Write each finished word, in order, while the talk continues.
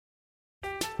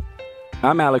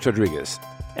I'm Alex Rodriguez.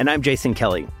 And I'm Jason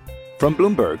Kelly. From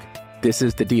Bloomberg, this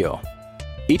is The Deal.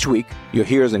 Each week, you'll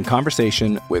hear us in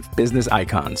conversation with business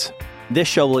icons. This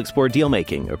show will explore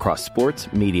deal-making across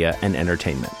sports, media, and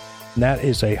entertainment. That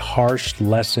is a harsh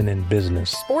lesson in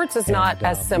business. Sports is not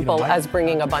as simple as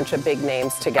bringing a bunch of big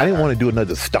names together. I didn't want to do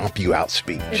another stomp you out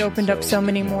speech. It opened up so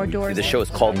many more doors. The show is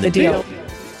called The Deal.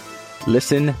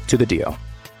 Listen to The Deal.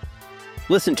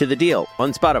 Listen to The Deal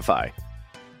on Spotify.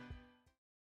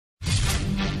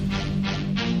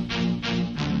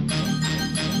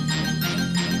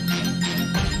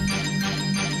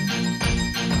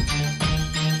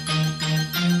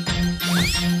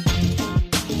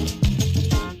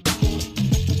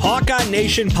 Hawkeye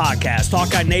Nation podcast,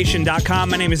 HawkeyeNation.com.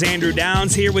 My name is Andrew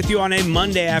Downs, here with you on a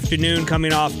Monday afternoon,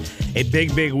 coming off a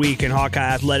big week in Hawkeye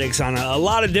athletics on a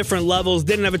lot of different levels.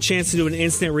 Didn't have a chance to do an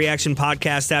instant reaction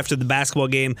podcast after the basketball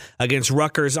game against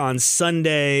Rutgers on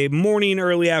Sunday morning,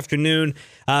 early afternoon.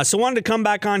 So wanted to come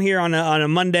back on here on a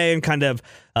Monday and kind of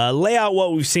lay out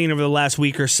what we've seen over the last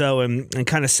week or so and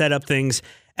kind of set up things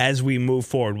as we move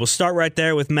forward. We'll start right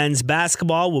there with men's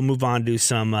basketball. We'll move on to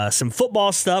some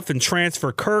football stuff and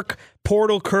transfer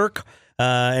portal Kirk,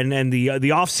 and the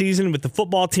offseason with the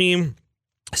football team.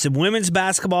 Some women's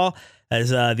basketball, as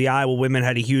the Iowa women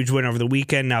had a huge win over the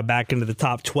weekend, now back into the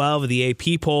top 12 of the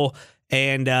AP poll.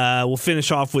 And we'll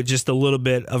finish off with just a little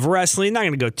bit of wrestling. Not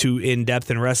going to go too in-depth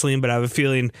in wrestling, but I have a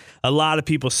feeling a lot of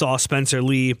people saw Spencer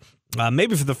Lee,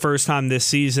 maybe for the first time this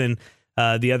season,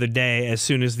 the other day, as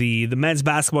soon as the men's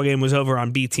basketball game was over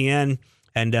on BTN,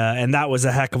 and that was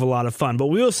a heck of a lot of fun. But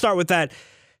we will start with that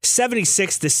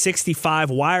 76-65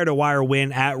 wire-to-wire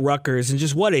win at Rutgers, and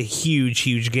just what a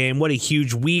huge game, what a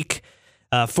huge week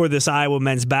for this Iowa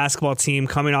men's basketball team,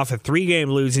 coming off a 3-game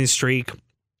losing streak,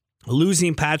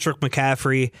 losing Patrick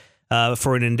McCaffrey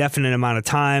for an indefinite amount of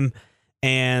time,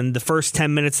 and the first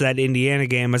 10 minutes of that Indiana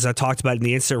game, as I talked about in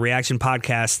the Instant Reaction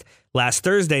podcast last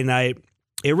Thursday night,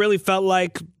 it really felt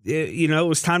like it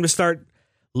was time to start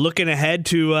looking ahead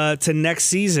to next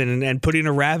season and putting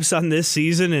a wraps on this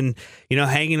season and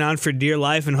hanging on for dear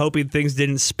life and hoping things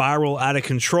didn't spiral out of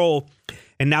control.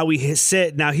 And now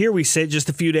here we sit just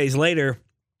a few days later,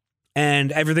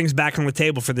 and everything's back on the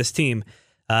table for this team.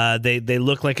 They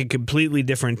look like a completely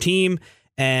different team,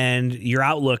 and your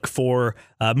outlook for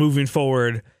moving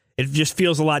forward, it just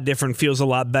feels a lot different, feels a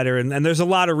lot better, and there's a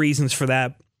lot of reasons for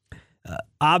that.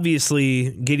 Obviously,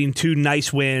 getting 2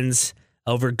 nice wins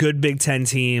over good Big Ten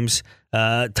teams,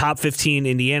 top 15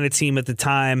 Indiana team at the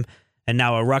time, and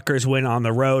now a Rutgers win on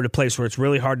the road, a place where it's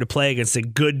really hard to play against a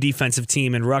good defensive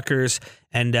team in Rutgers,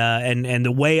 and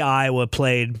the way Iowa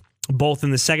played both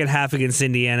in the second half against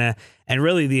Indiana and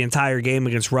really the entire game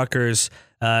against Rutgers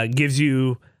gives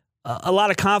you a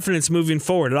lot of confidence moving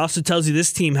forward. It also tells you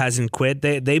this team hasn't quit.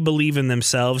 They believe in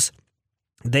themselves.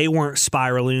 They weren't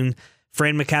spiraling.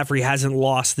 Fran McCaffrey hasn't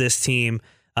lost this team.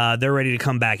 They're ready to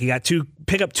come back. You got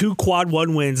pick up 2 quad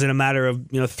 1 wins in a matter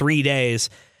of 3 days.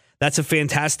 That's a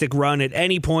fantastic run at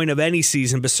any point of any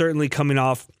season, but certainly coming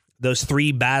off those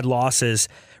 3 bad losses,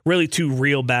 really 2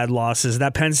 real bad losses.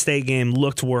 That Penn State game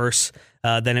looked worse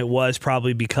than it was,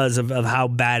 probably because of how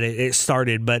bad it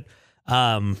started. But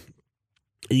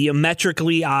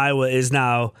metrically, Iowa is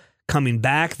now coming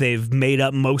back. They've made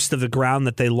up most of the ground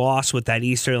that they lost with that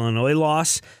Eastern Illinois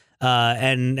loss.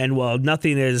 And while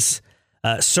nothing is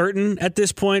certain at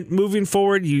this point moving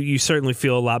forward, you certainly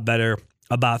feel a lot better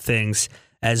about things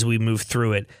as we move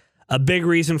through it. A big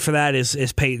reason for that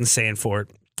is Peyton Sandfort,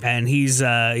 and he's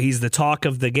the talk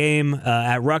of the game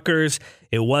at Rutgers.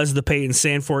 It was the Peyton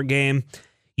Sandfort game.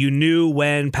 You knew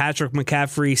when Patrick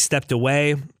McCaffrey stepped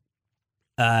away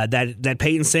that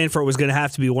Peyton Sandfort was going to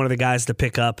have to be one of the guys to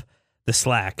pick up the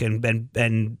slack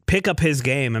and pick up his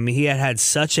game. I mean, he had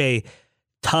such a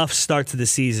tough start to the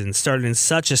season, started in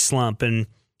such a slump, and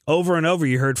over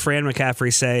you heard Fran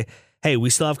McCaffrey say, hey,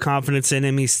 we still have confidence in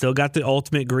him. He's still got the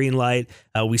ultimate green light.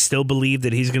 We still believe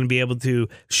that he's going to be able to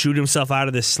shoot himself out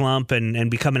of this slump and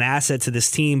become an asset to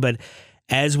this team. But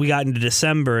as we got into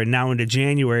December and now into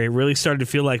January, it really started to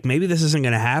feel like maybe this isn't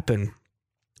going to happen.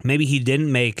 Maybe he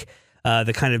didn't make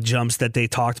the kind of jumps that they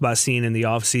talked about seeing in the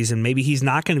offseason. Maybe he's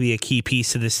not going to be a key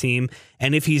piece to this team.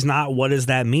 And if he's not, what does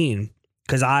that mean?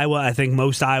 Because I think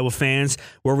most Iowa fans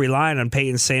were relying on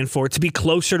Peyton Sandfort to be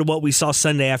closer to what we saw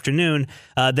Sunday afternoon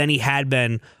than he had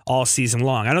been all season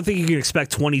long. I don't think you can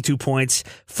expect 22 points,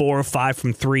 4 of 5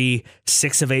 from 3,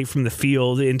 6 of 8 from the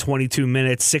field in 22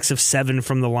 minutes, 6 of 7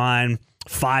 from the line,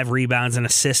 5 rebounds, and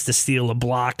assists to steal a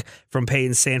block from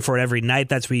Peyton Sandfort every night.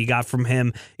 That's what you got from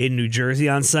him in New Jersey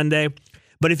on Sunday.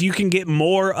 But if you can get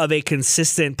more of a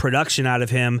consistent production out of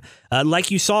him,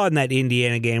 like you saw in that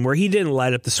Indiana game where he didn't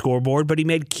light up the scoreboard, but he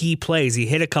made key plays. He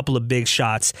hit a couple of big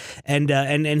shots, and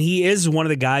he is one of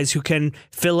the guys who can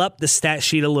fill up the stat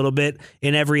sheet a little bit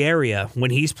in every area. When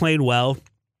he's playing well,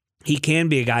 he can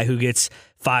be a guy who gets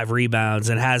 5 rebounds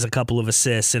and has a couple of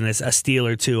assists and a steal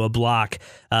or two, a block.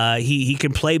 He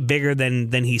can play bigger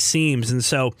than he seems, and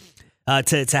so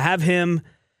to have him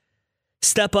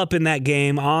step up in that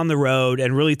game on the road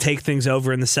and really take things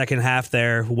over in the second half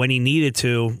there when he needed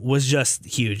to was just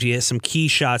huge. He had some key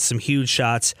shots, some huge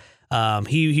shots.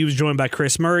 He was joined by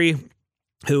Chris Murray,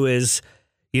 who is,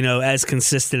 as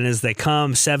consistent as they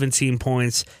come. 17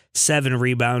 points, 7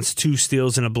 rebounds, 2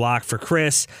 steals, and a block for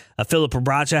Chris. Filip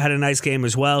Rebraca had a nice game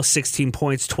as well. 16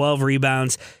 points, 12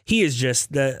 rebounds. He is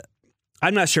just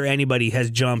I'm not sure anybody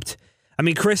has jumped. I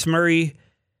mean, Chris Murray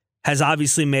has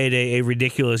obviously made a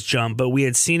ridiculous jump, but we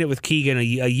had seen it with Keegan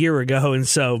a year ago, and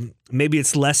so maybe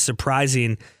it's less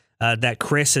surprising that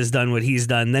Chris has done what he's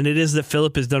done than it is that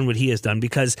Filip has done what he has done,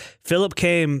 because Filip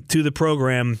came to the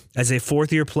program as a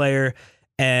fourth-year player,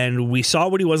 and we saw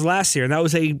what he was last year, and that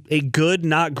was a good,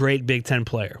 not great Big Ten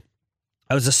player.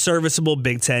 That was a serviceable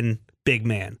Big Ten big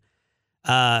man.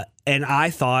 And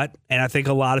I thought, and I think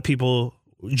a lot of people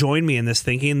joined me in this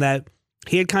thinking, that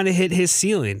he had kind of hit his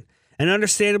ceiling. And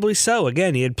understandably so.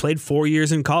 Again, he had played 4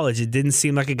 years in college. It didn't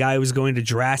seem like a guy who was going to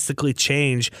drastically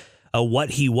change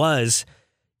what he was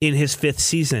in his 5th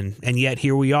season. And yet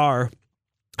here we are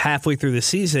halfway through the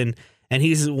season, and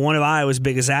he's one of Iowa's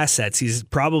biggest assets. He's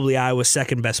probably Iowa's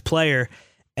second best player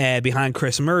behind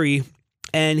Chris Murray.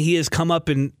 And he has come up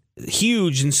in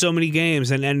huge in so many games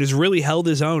and has really held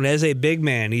his own as a big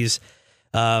man. He's,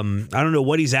 I don't know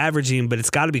what he's averaging, but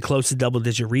it's got to be close to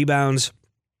double-digit rebounds.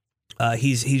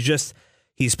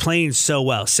 He's playing so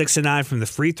well. 6 of 9 from the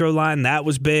free throw line. That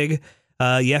was big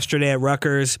yesterday at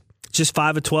Rutgers. Just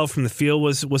 5 of 12 from the field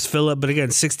was Filip. But again,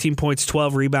 16 points,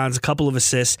 12 rebounds, a couple of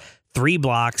assists, 3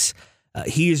 blocks.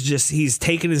 He's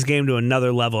taken his game to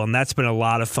another level, and that's been a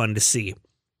lot of fun to see.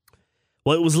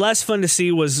 What was less fun to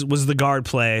see was the guard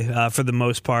play for the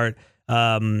most part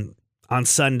on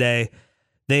Sunday.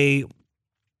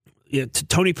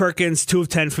 Tony Perkins, 2 of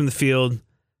 10 from the field.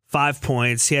 5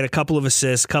 points. He had a couple of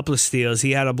assists, couple of steals.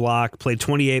 He had a block, played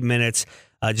 28 minutes,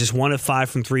 just 1 of 5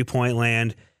 from three-point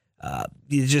land.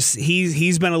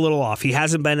 He's been a little off. He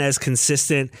hasn't been as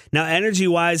consistent. Now,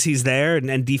 energy-wise, he's there,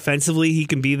 and defensively, he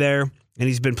can be there, and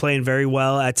he's been playing very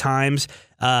well at times.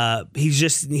 We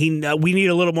need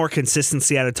a little more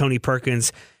consistency out of Tony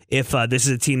Perkins if this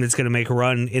is a team that's going to make a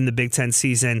run in the Big Ten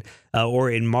season or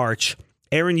in March.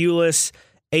 Aaron Ulis,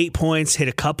 8 points, hit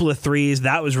a couple of threes.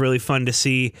 That was really fun to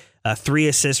see. 3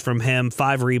 assists from him,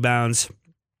 5 rebounds,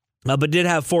 but did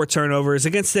have 4 turnovers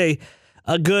against a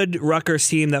good Rutgers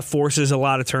team that forces a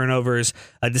lot of turnovers.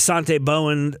 Desante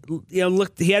Bowen,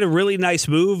 he had a really nice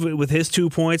move with his 2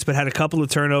 points, but had a couple of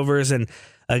turnovers. And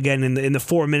again, in the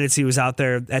 4 minutes he was out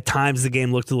there, at times the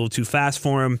game looked a little too fast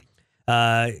for him.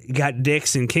 You got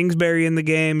Dix and Kingsbury in the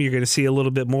game. You're going to see a little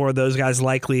bit more of those guys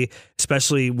likely,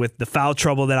 especially with the foul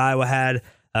trouble that Iowa had.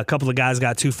 A couple of guys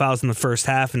got 2 fouls in the first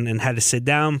half and had to sit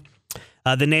down.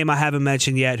 The name I haven't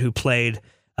mentioned yet who played,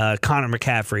 Connor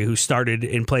McCaffrey, who started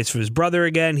in place for his brother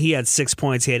again. He had 6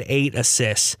 points. He had 8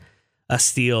 assists, a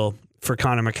steal for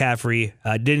Connor McCaffrey.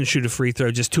 Didn't shoot a free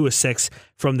throw, just 2 of 6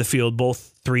 from the field. All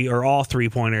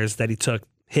 3-pointers that he took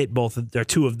hit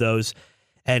 2 of those.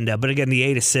 And but again, the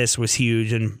 8 assists was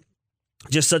huge and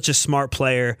just such a smart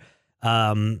player.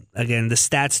 Again, the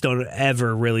stats don't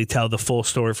ever really tell the full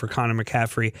story for Connor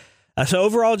McCaffrey. So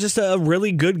overall, just a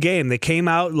really good game. They came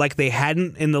out like they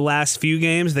hadn't in the last few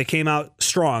games. They came out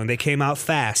strong. They came out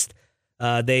fast.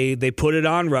 They put it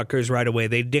on Rutgers right away.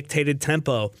 They dictated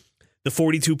tempo. The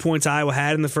 42 points Iowa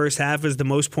had in the first half is the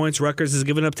most points Rutgers has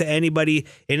given up to anybody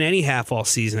in any half all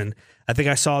season. I think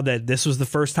I saw that this was the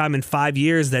first time in 5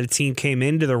 years that a team came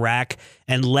into the rack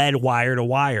and led wire to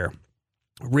wire.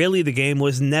 Really, the game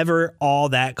was never all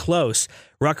that close.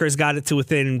 Rutgers got it to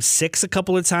within 6 a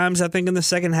couple of times, I think, in the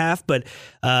second half. But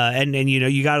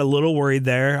you got a little worried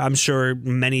there. I'm sure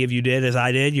many of you did, as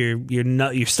I did.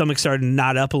 Your stomach started to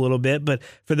knot up a little bit. But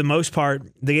for the most part,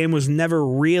 the game was never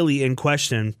really in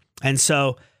question. And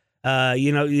so,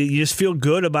 you just feel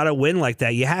good about a win like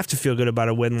that. You have to feel good about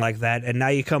a win like that. And now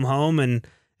you come home and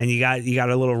you got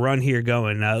a little run here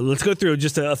going. Let's go through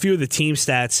just a few of the team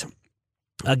stats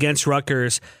against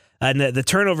Rutgers. And the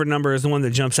turnover number is the one that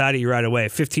jumps out at you right away.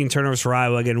 15 turnovers for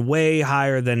Iowa, again, way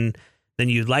higher than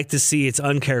you'd like to see. It's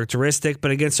uncharacteristic, but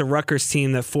against a Rutgers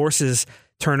team that forces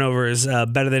turnovers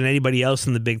better than anybody else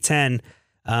in the Big Ten,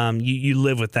 you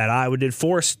live with that. Iowa did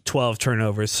force 12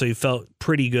 turnovers, so you felt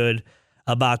pretty good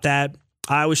about that.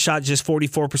 Iowa shot just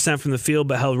 44% from the field,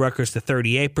 but held Rutgers to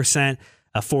 38%.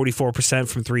 44%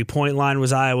 from three-point line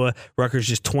was Iowa. Rutgers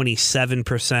just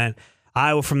 27%.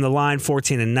 Iowa from the line,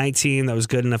 14-19. That was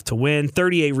good enough to win.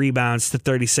 38 rebounds to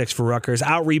 36 for Rutgers.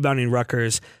 Out-rebounding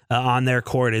Rutgers on their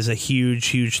court is a huge,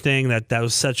 huge thing. That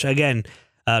was such, again,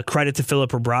 credit to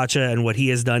Filip Rebraca and what he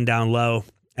has done down low,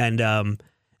 and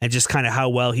just kind of how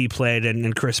well he played.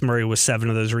 And Chris Murray was 7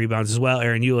 of those rebounds as well.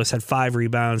 Aaron Eulis had 5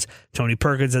 rebounds. Tony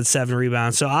Perkins had 7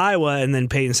 rebounds. So Iowa, and then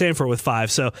Peyton Sandfort with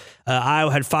 5. So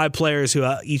Iowa had 5 players who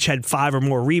each had 5 or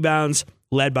more rebounds,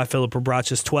 led by Filip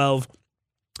Rebraca's 12.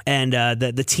 And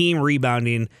the team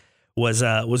rebounding was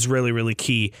really, really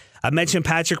key. I mentioned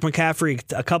Patrick McCaffrey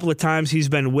a couple of times. He's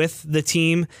been with the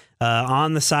team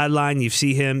on the sideline. You've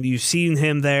seen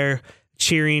him there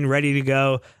cheering, ready to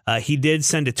go. He did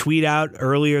send a tweet out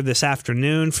earlier this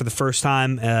afternoon for the first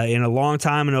time in a long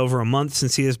time, and over a month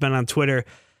since he has been on Twitter.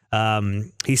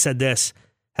 He said this: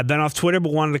 "Have been off Twitter,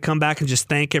 but wanted to come back and just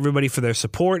thank everybody for their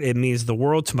support. It means the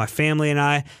world to my family and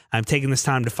I. I'm taking this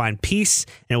time to find peace,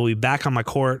 and will be back on the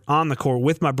court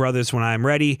with my brothers when I am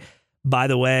ready. By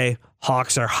the way,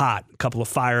 Hawks are hot." A couple of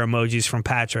fire emojis from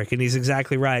Patrick, and he's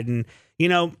exactly right. And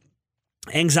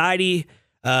anxiety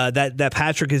that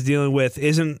Patrick is dealing with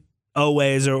isn't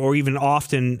always, or even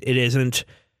often, it isn't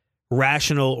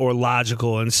rational or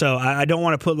logical. And so I don't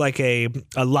want to put like a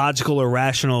logical or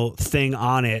rational thing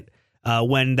on it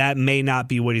when that may not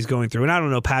be what he's going through. And I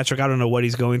don't know Patrick. I don't know what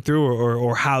he's going through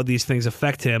or how these things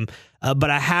affect him. But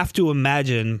I have to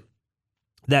imagine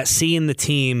that seeing the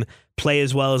team play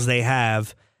as well as they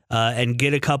have and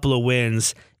get a couple of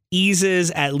wins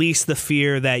eases at least the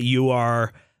fear that you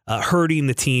are hurting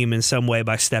the team in some way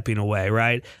by stepping away,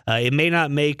 right? It may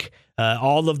not make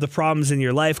all of the problems in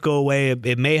your life go away.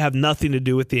 It may have nothing to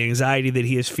do with the anxiety that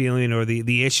he is feeling or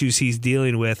the issues he's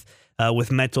dealing with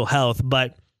mental health.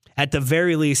 But at the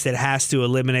very least, it has to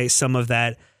eliminate some of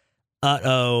that,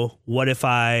 what if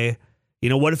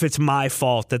it's my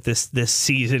fault that this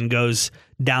season goes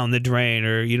down the drain?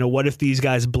 Or, what if these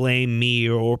guys blame me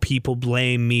or people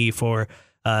blame me for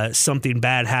something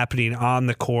bad happening on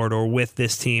the court or with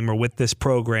this team or with this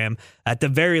program? At the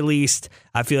very least,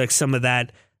 I feel like some of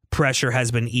that pressure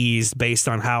has been eased based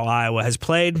on how Iowa has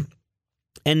played.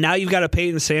 And now you've got a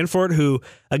Peyton Sandfort who,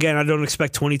 again, I don't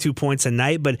expect 22 points a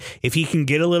night, but if he can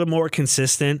get a little more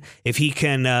consistent, if he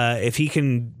can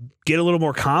get a little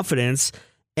more confidence,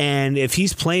 and if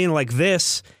he's playing like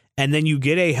this, and then you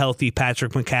get a healthy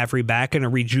Patrick McCaffrey back and a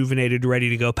rejuvenated, ready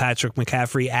to go Patrick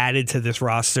McCaffrey added to this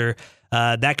roster,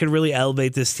 that could really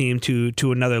elevate this team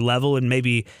to another level and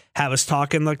maybe have us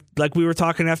talking like we were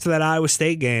talking after that Iowa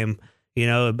State game,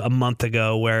 a month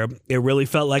ago, where it really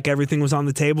felt like everything was on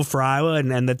the table for Iowa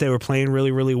and that they were playing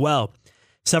really, really well.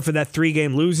 Except for that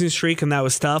 3-game losing streak, and that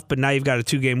was tough, but now you've got a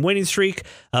 2-game winning streak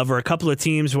over a couple of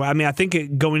teams. Where, I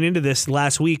think going into this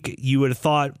last week, you would have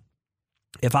thought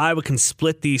if Iowa can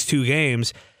split these 2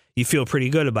 games, you feel pretty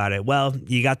good about it. Well,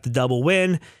 you got the double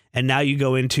win, and now you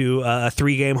go into a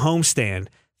 3-game homestand.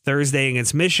 Thursday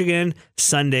against Michigan,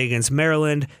 Sunday against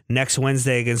Maryland, next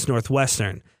Wednesday against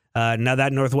Northwestern. Now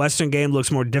that Northwestern game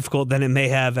looks more difficult than it may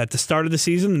have at the start of the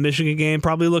season. The Michigan game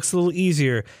probably looks a little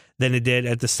easier than it did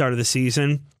at the start of the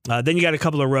season. Then you got a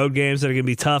couple of road games that are going to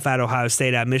be tough at Ohio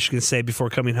State, at Michigan State, before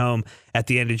coming home at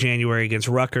the end of January against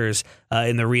Rutgers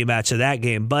in the rematch of that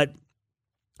game. But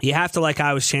you have to like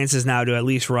Iowa's chances now to at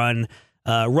least run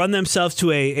themselves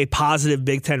to a positive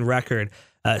Big Ten record,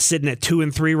 sitting at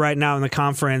 2-3 right now in the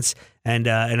conference. And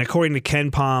according to Ken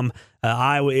Pom,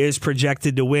 Iowa is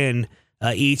projected to win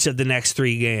each of the next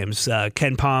 3 games.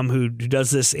 Ken Pom, who does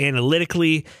this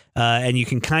analytically, and you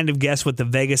can kind of guess what the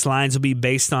Vegas lines will be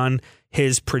based on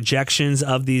his projections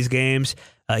of these games.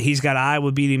 He's got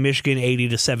Iowa beating Michigan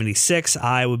 80-76,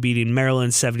 Iowa beating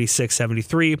Maryland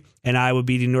 76-73, and Iowa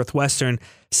beating Northwestern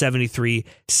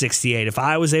 73-68. If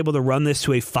I was able to run this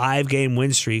to a 5-game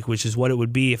win streak, which is what it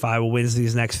would be if Iowa wins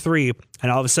these next 3, and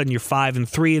all of a sudden you're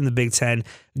 5-3 in the Big Ten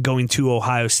going to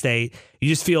Ohio State, you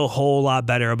just feel a whole lot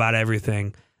better about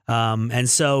everything. And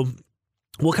so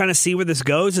we'll kind of see where this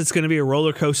goes. It's going to be a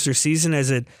roller coaster season,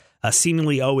 as it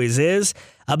seemingly always is.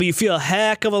 But you feel a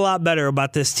heck of a lot better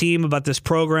about this team, about this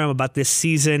program, about this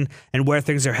season, and where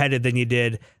things are headed than you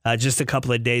did just a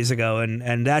couple of days ago.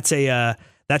 And that's a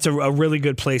really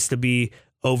good place to be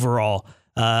overall.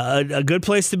 A good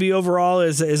place to be overall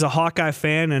is a Hawkeye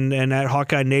fan, and at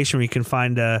Hawkeye Nation we can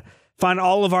find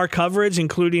all of our coverage,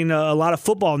 including a lot of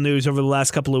football news over the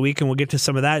last couple of weeks, and we'll get to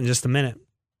some of that in just a minute.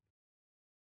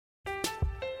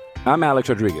 I'm Alex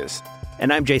Rodriguez.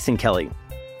 And I'm Jason Kelly.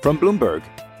 From Bloomberg,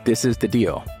 This is The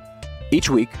Deal. Each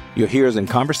week, you'll hear us in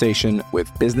conversation with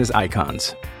business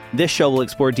icons. This show will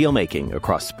explore deal-making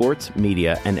across sports,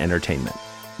 media, and entertainment.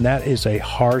 That is a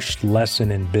harsh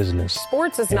lesson in business.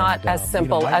 Sports is not as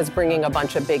simple as bringing a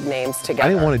bunch of big names together. I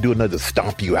didn't want to do another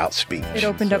stomp you out speech. It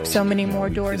opened up so many more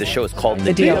doors. The show is called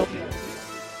The Deal.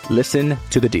 Listen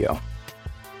to The Deal.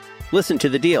 Listen to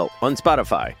The Deal on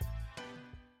Spotify.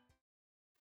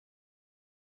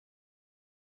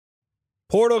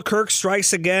 Portal Kirk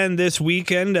strikes again this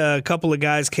weekend. A couple of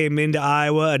guys came into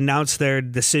Iowa, announced their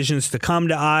decisions to come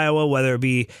to Iowa, whether it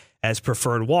be as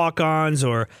preferred walk-ons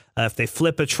or if they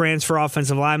flip a transfer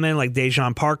offensive lineman like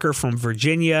Dejon Parker from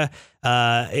Virginia.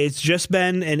 It's just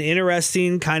been an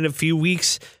interesting kind of few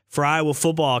weeks for Iowa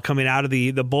football coming out of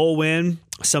the bowl win.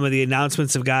 Some of the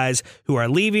announcements of guys who are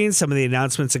leaving, some of the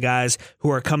announcements of guys who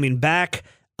are coming back.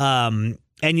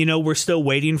 And, you know, we're still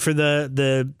waiting for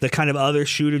the kind of other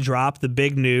shoe to drop, the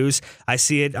big news. I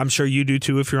see it. I'm sure you do,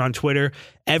 too, if you're on Twitter.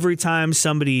 Every time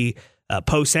somebody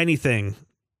posts anything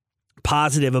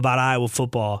positive about Iowa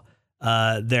football,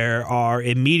 there are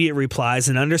immediate replies,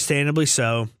 and understandably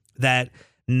so, that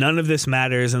none of this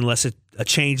matters unless a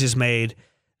change is made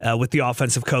with the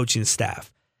offensive coaching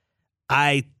staff.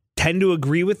 I tend to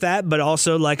agree with that, but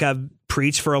also, like I've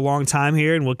preached for a long time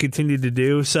here and will continue to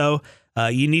do so,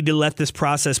 you need to let this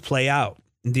process play out.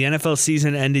 The NFL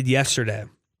season ended yesterday.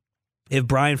 If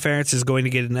Brian Ferentz is going to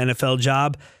get an NFL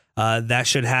job, that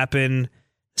should happen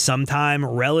sometime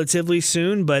relatively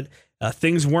soon, but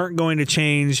things weren't going to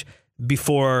change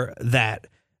before that.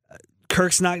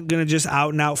 Kirk's not going to just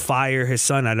out and out fire his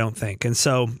son, I don't think. And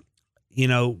so, you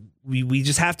know, we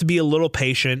just have to be a little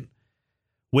patient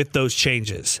with those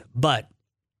changes. But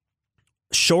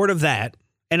short of that,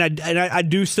 and I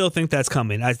do still think that's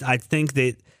coming. I think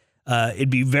that it'd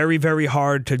be very, very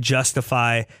hard to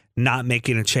justify not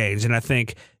making a change. And I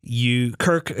think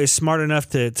Kirk is smart enough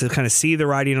to kind of see the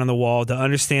writing on the wall, to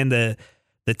understand the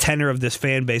tenor of this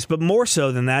fan base. But more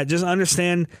so than that, just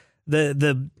understand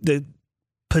the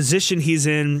position he's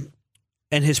in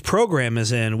and his program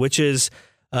is in, which is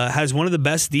has one of the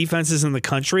best defenses in the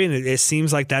country. And it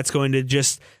seems like that's going to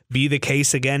just be the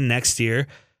case again next year.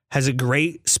 Has a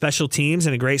great special teams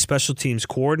and a great special teams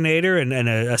coordinator and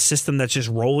a system that's just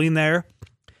rolling there.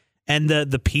 And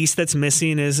the piece that's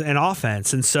missing is an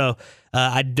offense. And so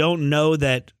I don't know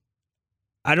that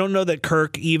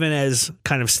Kirk, even as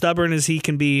kind of stubborn as he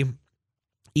can be,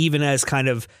 even as kind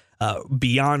of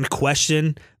beyond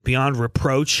question, beyond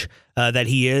reproach that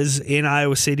he is in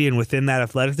Iowa City and within that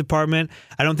athletic department,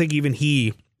 I don't think even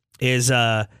he is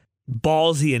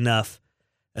ballsy enough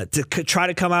to try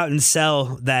to come out and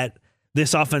sell that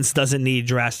this offense doesn't need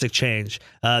drastic change,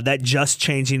 that just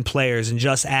changing players and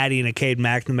just adding a Cade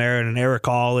McNamara and an Eric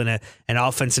All and an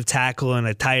offensive tackle and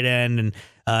a tight end and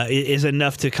is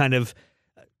enough to kind of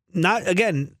not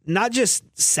just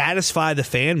satisfy the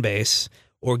fan base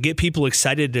or get people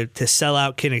excited to sell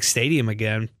out Kinnick Stadium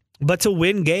again, but to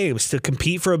win games, to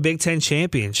compete for a Big Ten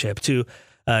championship, to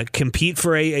compete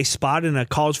for a spot in a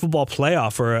college football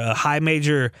playoff or a high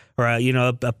major or a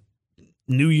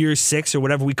New Year's Six or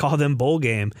whatever we call them bowl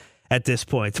game at this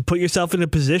point, to put yourself in a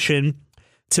position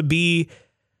to be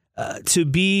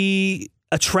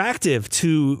attractive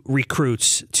to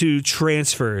recruits, to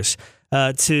transfers,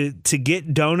 to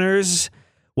get donors,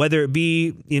 whether it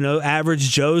be average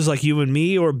Joes like you and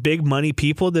me or big money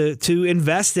people to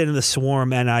invest in the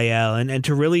Swarm NIL and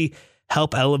to really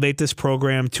help elevate this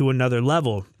program to another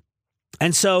level.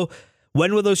 And so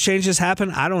when will those changes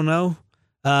happen? I don't know.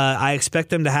 I expect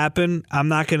them to happen. I'm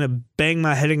not going to bang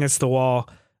my head against the wall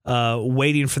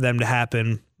waiting for them to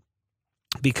happen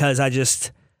because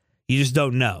you just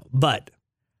don't know. But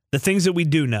the things that we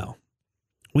do know,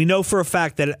 we know for a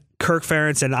fact that Kirk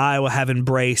Ferentz and Iowa have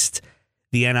embraced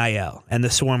the NIL and the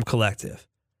Swarm Collective.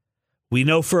 We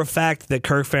know for a fact that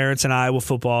Kirk Ferentz and Iowa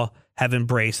football have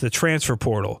embraced the transfer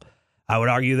portal. I would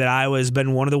argue that Iowa has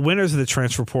been one of the winners of the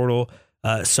transfer portal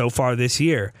so far this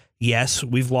year. Yes,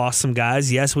 we've lost some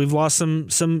guys. Yes, we've lost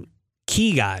some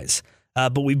key guys.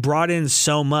 But we brought in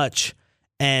so much,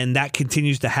 and that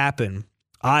continues to happen.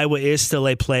 Iowa is still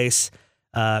a place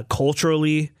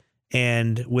culturally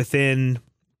and within,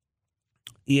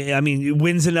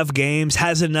 wins enough games,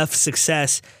 has enough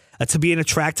success to be an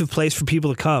attractive place for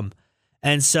people to come.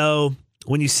 And so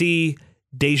when you see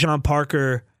Dejon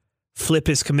Parker flip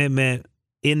his commitment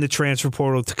in the transfer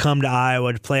portal to come to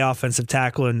Iowa to play offensive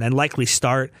tackle and likely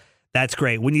start, that's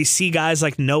great. When you see guys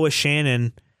like Noah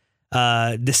Shannon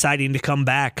deciding to come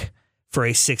back for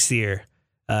a sixth year,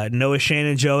 Noah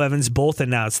Shannon and Joe Evans both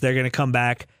announced they're going to come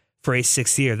back for a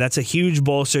sixth year. That's a huge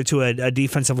bolster to a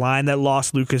defensive line that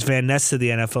lost Lucas Van Ness to the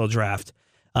NFL draft.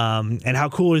 And how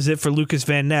cool is it for Lucas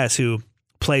Van Ness, who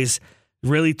plays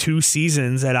really 2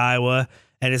 seasons at Iowa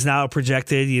and is now a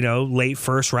projected, late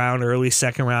first round, early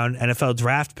second round NFL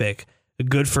draft pick.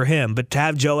 Good for him. But to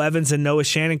have Joe Evans and Noah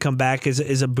Shannon come back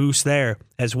is a boost there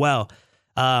as well.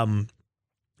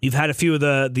 You've had a few of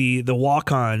the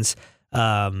walk-ons.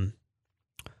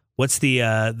 What's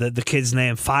the kid's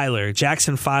name?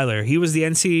 Jackson Filer. He was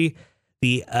the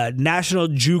National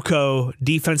JUCO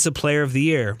Defensive Player of the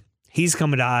Year. He's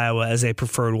coming to Iowa as a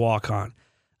preferred walk-on.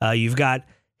 You've got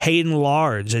Hayden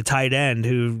Large, a tight end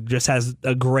who just has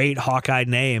a great Hawkeye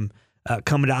name,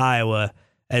 coming to Iowa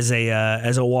as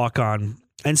a walk-on.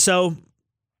 And so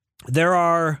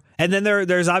there's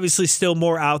obviously still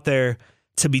more out there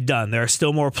to be done. There are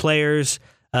still more players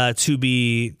to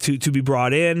be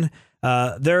brought in.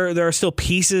 There are still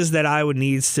pieces that Iowa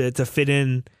needs to fit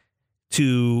in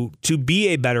to be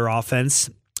a better offense.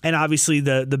 And obviously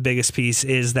the biggest piece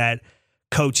is that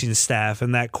coaching staff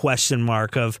and that question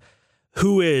mark of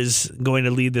who is going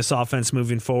to lead this offense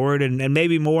moving forward, and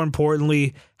maybe more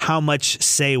importantly, how much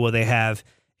say will they have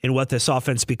in what this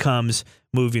offense becomes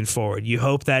moving forward. You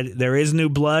hope that there is new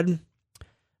blood.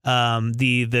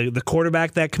 The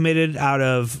quarterback that committed out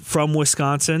of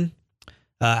Wisconsin,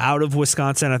 I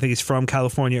think he's from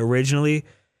California originally.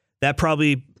 That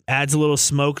probably adds a little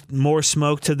more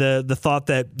smoke to the thought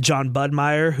that John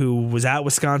Budmeyer, who was at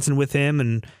Wisconsin with him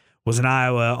and was an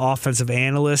Iowa offensive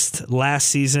analyst last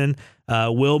season,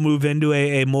 will move into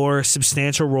a more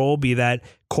substantial role, be that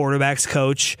quarterback's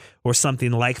coach or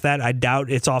something like that. I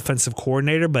doubt it's offensive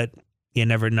coordinator, but you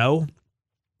never know.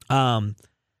 And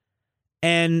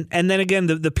then again,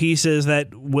 the piece is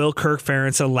that will Kirk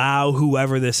Ferentz allow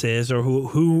whoever this is or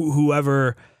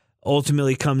whoever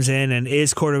ultimately comes in and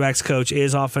is quarterback's coach,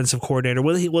 is offensive coordinator,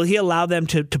 will he allow them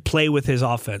to play with his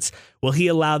offense? Will he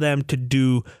allow them to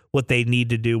do what they need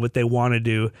to do, what they want to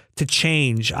do, to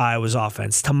change Iowa's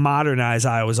offense, to modernize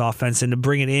Iowa's offense, and to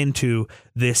bring it into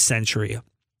this century?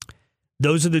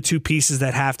 Those are the two pieces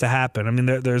that have to happen. I mean,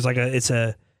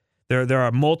 there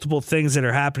are multiple things that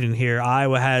are happening here.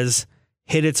 Iowa has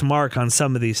hit its mark on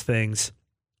some of these things.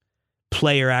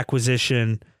 Player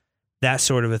acquisition, that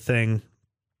sort of a thing.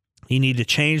 You need to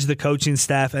change the coaching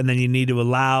staff, and then you need to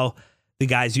allow the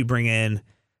guys you bring in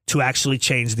to actually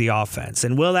change the offense.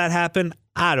 And will that happen?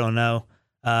 I don't know.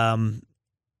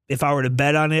 If I were to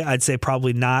bet on it, I'd say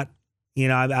probably not.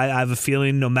 I have a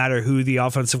feeling no matter who the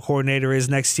offensive coordinator is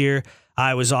next year,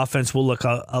 Iowa's offense will look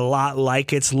a lot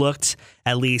like it's looked,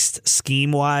 at least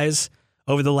scheme-wise,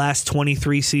 over the last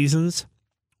 23 seasons.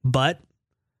 But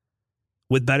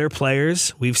with better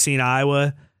players, we've seen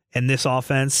Iowa and this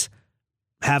offense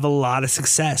have a lot of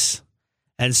success.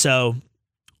 And so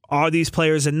are these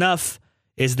players enough?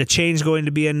 Is the change going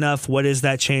to be enough? What is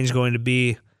that change going to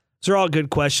be? Those are all good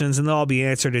questions, and they'll all be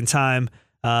answered in time.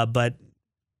 But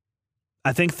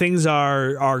I think things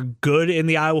are good in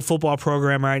the Iowa football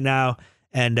program right now,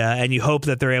 and you hope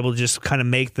that they're able to just kind of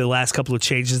make the last couple of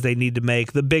changes they need to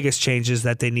make, the biggest changes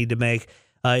that they need to make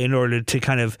in order to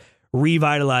kind of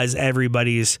revitalize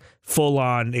everybody's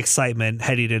full-on excitement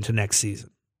heading into next season.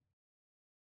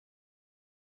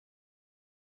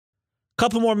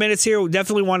 Couple more minutes here. We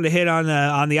definitely wanted to hit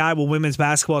on the Iowa women's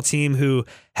basketball team, who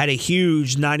had a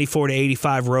huge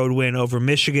 94-85 road win over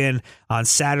Michigan on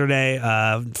Saturday.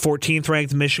 14th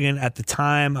ranked Michigan at the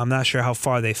time. I'm not sure how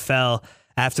far they fell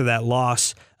after that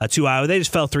loss to Iowa. They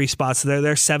just fell 3 spots. They're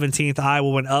 17th.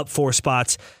 Iowa went up 4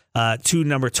 spots to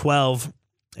number 12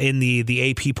 in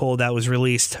the AP poll that was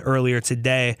released earlier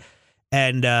today.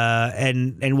 And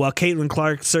while Caitlin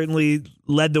Clark certainly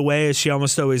led the way, as she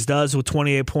almost always does, with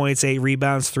 28 points, 8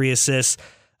 rebounds, 3 assists,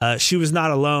 she was not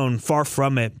alone, far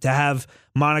from it. To have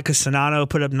Monica Sonano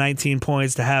put up 19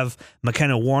 points, to have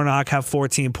McKenna Warnock have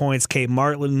 14 points, Kate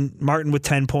Martin with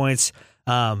 10 points.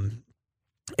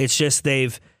 It's just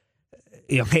Hannah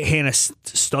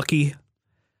Stuckey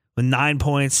with 9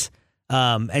 points,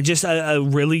 and just a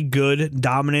really good,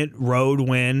 dominant road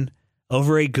win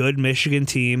over a good Michigan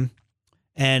team.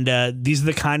 And these are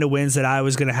the kind of wins that I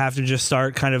was going to have to just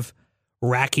start kind of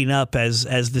racking up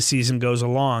as the season goes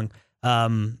along.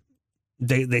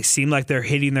 They seem like they're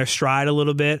hitting their stride a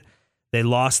little bit. They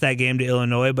lost that game to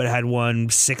Illinois, but had won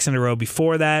 6 in a row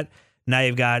before that. Now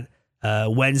you've got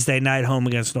Wednesday night home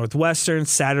against Northwestern,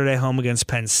 Saturday home against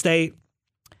Penn State.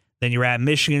 Then you're at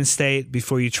Michigan State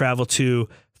before you travel to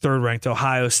third-ranked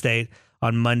Ohio State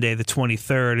on Monday the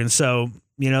 23rd. And so,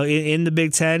 in the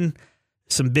Big Ten,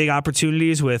 some big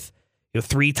opportunities with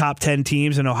 3 top 10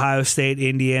 teams in Ohio State,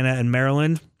 Indiana, and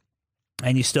Maryland.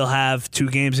 And you still have 2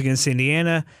 games against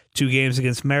Indiana, 2 games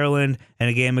against Maryland, and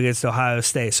a game against Ohio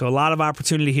State. So a lot of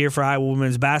opportunity here for Iowa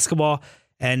women's basketball.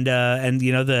 And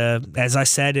as I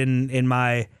said in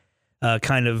my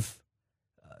kind of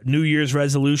New Year's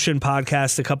resolution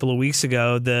podcast a couple of weeks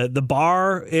ago, the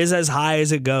bar is as high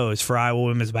as it goes for Iowa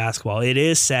women's basketball. It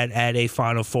is set at a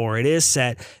Final Four. It is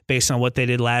set based on what they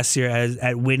did last year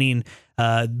at winning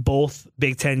both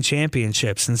Big Ten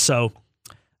championships. And so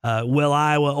will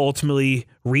Iowa ultimately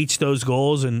reach those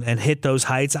goals and hit those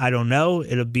heights? I don't know.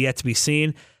 It'll be yet to be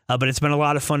seen. But it's been a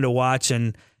lot of fun to watch,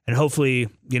 and hopefully,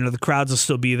 the crowds will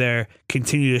still be there,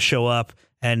 continue to show up,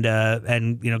 and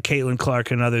Caitlin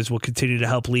Clark and others will continue to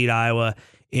help lead Iowa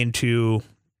into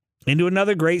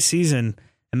another great season.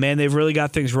 And man, they've really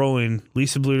got things rolling.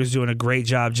 Lisa Bluder's doing a great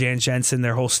job. Jan Jensen,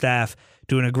 their whole staff,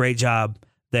 doing a great job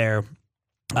there.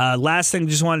 Last thing,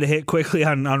 just wanted to hit quickly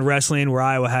on wrestling, where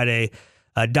Iowa had a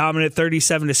dominant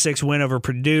 37-6 win over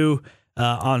Purdue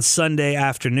on Sunday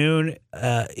afternoon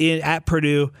at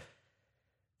Purdue.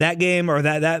 That game, or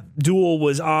that duel,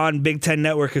 was on Big Ten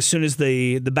Network as soon as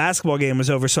the basketball game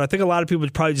was over. So I think a lot of people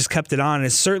probably just kept it on.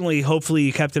 And certainly, hopefully,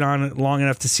 you kept it on long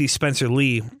enough to see Spencer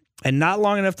Lee, and not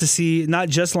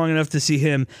just long enough to see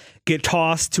him get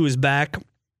tossed to his back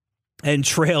and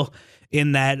trail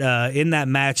in that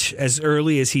match as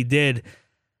early as he did,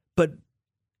 but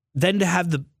then to have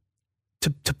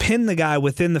to pin the guy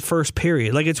within the first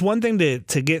period. Like, it's one thing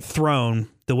to get thrown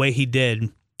the way he did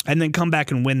and then come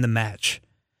back and win the match.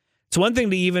 It's one thing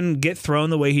to even get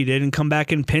thrown the way he did and come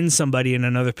back and pin somebody in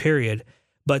another period,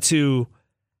 but to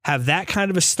have that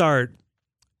kind of a start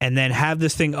and then have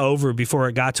this thing over before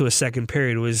it got to a second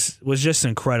period was just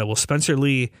incredible. Spencer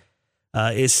Lee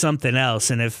is something else,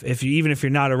 and if you're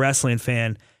not a wrestling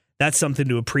fan, that's something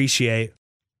to appreciate.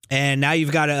 And now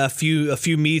you've got a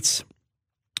few meets.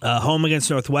 Home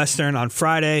against Northwestern on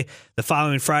Friday. The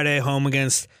following Friday, home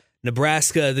against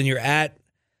Nebraska. Then you're at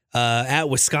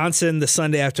Wisconsin the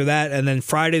Sunday after that, and then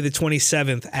Friday the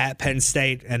 27th at Penn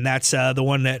State, and that's the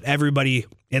one that everybody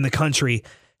in the country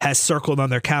has circled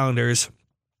on their calendars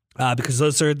because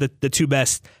those are the two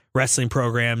best wrestling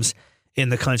programs in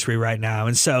the country right now.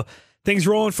 And so things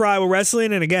rolling for Iowa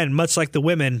wrestling, and again, much like the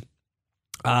women,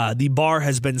 the bar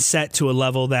has been set to a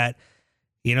level that,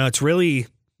 it's really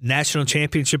national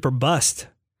championship or bust.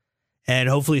 And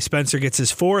hopefully Spencer gets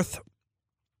his fourth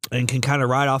and can kind of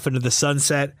ride off into the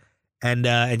sunset. And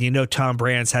Tom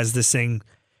Brands has this thing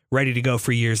ready to go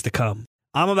for years to come.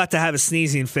 I'm about to have a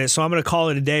sneezing fit, so I'm going to call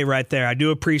it a day right there. I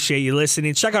do appreciate you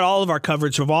listening. Check out all of our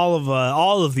coverage of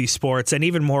all of these sports and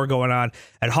even more going on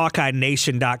at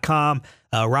HawkeyeNation.com.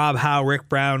 Rob Howe, Rick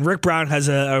Brown. Rick Brown has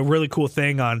a really cool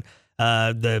thing on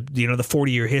the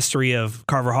 40-year history of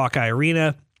Carver Hawkeye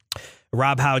Arena.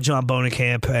 Rob Howe, John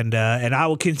Bonenkamp, and I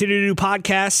will continue to do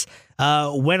podcasts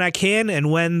when I can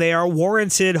and when they are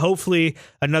warranted. Hopefully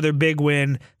another big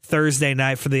win Thursday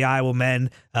night for the Iowa men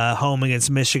home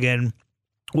against Michigan.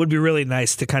 Would be really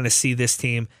nice to kind of see this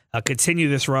team continue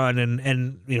this run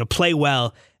and play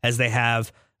well as they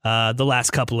have the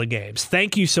last couple of games.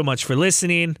 Thank you so much for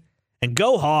listening, and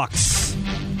go Hawks.